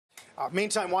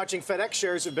Meantime, watching FedEx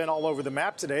shares have been all over the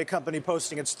map today. Company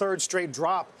posting its third straight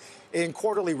drop in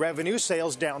quarterly revenue.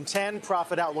 Sales down 10.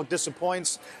 Profit outlook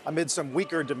disappoints amid some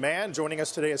weaker demand. Joining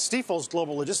us today is Stifel's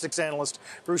global logistics analyst,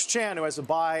 Bruce Chan, who has a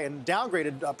buy and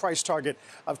downgraded price target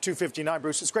of $259.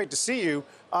 Bruce, it's great to see you.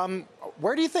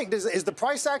 Where do you think, is the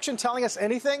price action telling us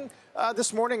anything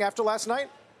this morning after last night?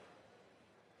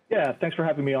 Yeah, thanks for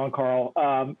having me on, Carl.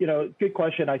 Good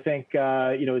question. I think,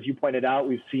 as you pointed out,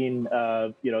 we've seen,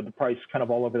 the price kind of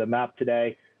all over the map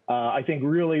today. I think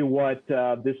really what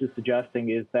this is suggesting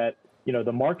is that,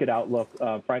 the market outlook,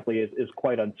 frankly, is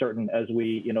quite uncertain as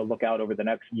we, look out over the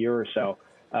next year or so.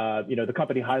 The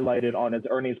company highlighted on its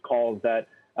earnings calls that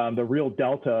the real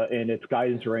delta in its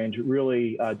guidance range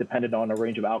really depended on a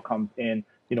range of outcomes in,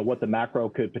 what the macro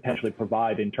could potentially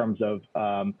provide in terms of,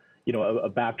 a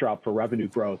backdrop for revenue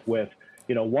growth with,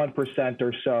 1%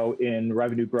 or so in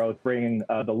revenue growth, bringing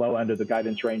the low end of the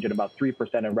guidance range, and about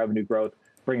 3% in revenue growth,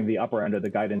 bringing the upper end of the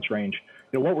guidance range.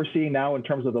 What we're seeing now in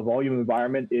terms of the volume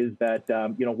environment is that,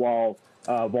 while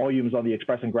volumes on the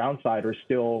express and ground side are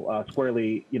still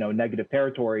squarely, negative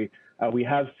territory, we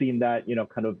have seen that,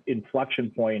 kind of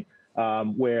inflection point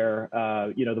where,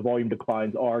 the volume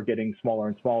declines are getting smaller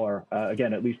and smaller,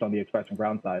 again, at least on the express and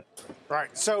ground side. Right.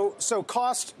 So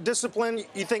cost discipline,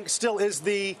 you think, still is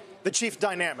the chief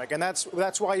dynamic, and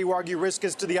that's why you argue risk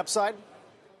is to the upside?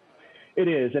 It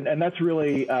is, and that's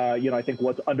really, I think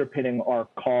what's underpinning our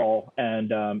call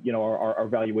and, our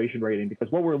valuation rating,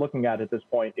 because what we're looking at this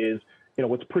point is,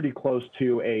 what's pretty close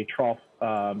to a trough,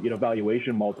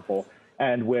 valuation multiple.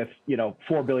 And with,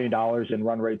 $4 billion in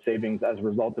run rate savings as a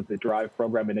result of the Drive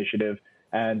program initiative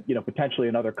and, potentially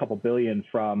another couple billion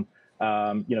from,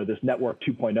 this Network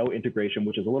 2.0 integration,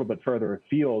 which is a little bit further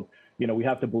afield, we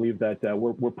have to believe that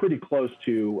we're pretty close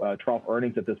to trough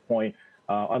earnings at this point,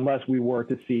 unless we were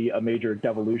to see a major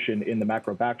devolution in the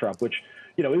macro backdrop, which,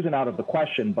 isn't out of the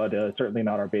question, but certainly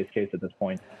not our base case at this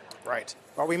point. Right.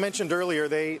 Well, we mentioned earlier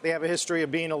they have a history of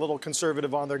being a little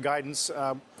conservative on their guidance.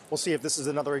 We'll see if this is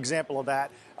another example of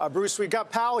that. Bruce, we've got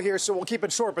Powell here, so we'll keep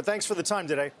it short, but thanks for the time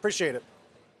today. Appreciate it.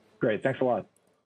 Great. Thanks a lot.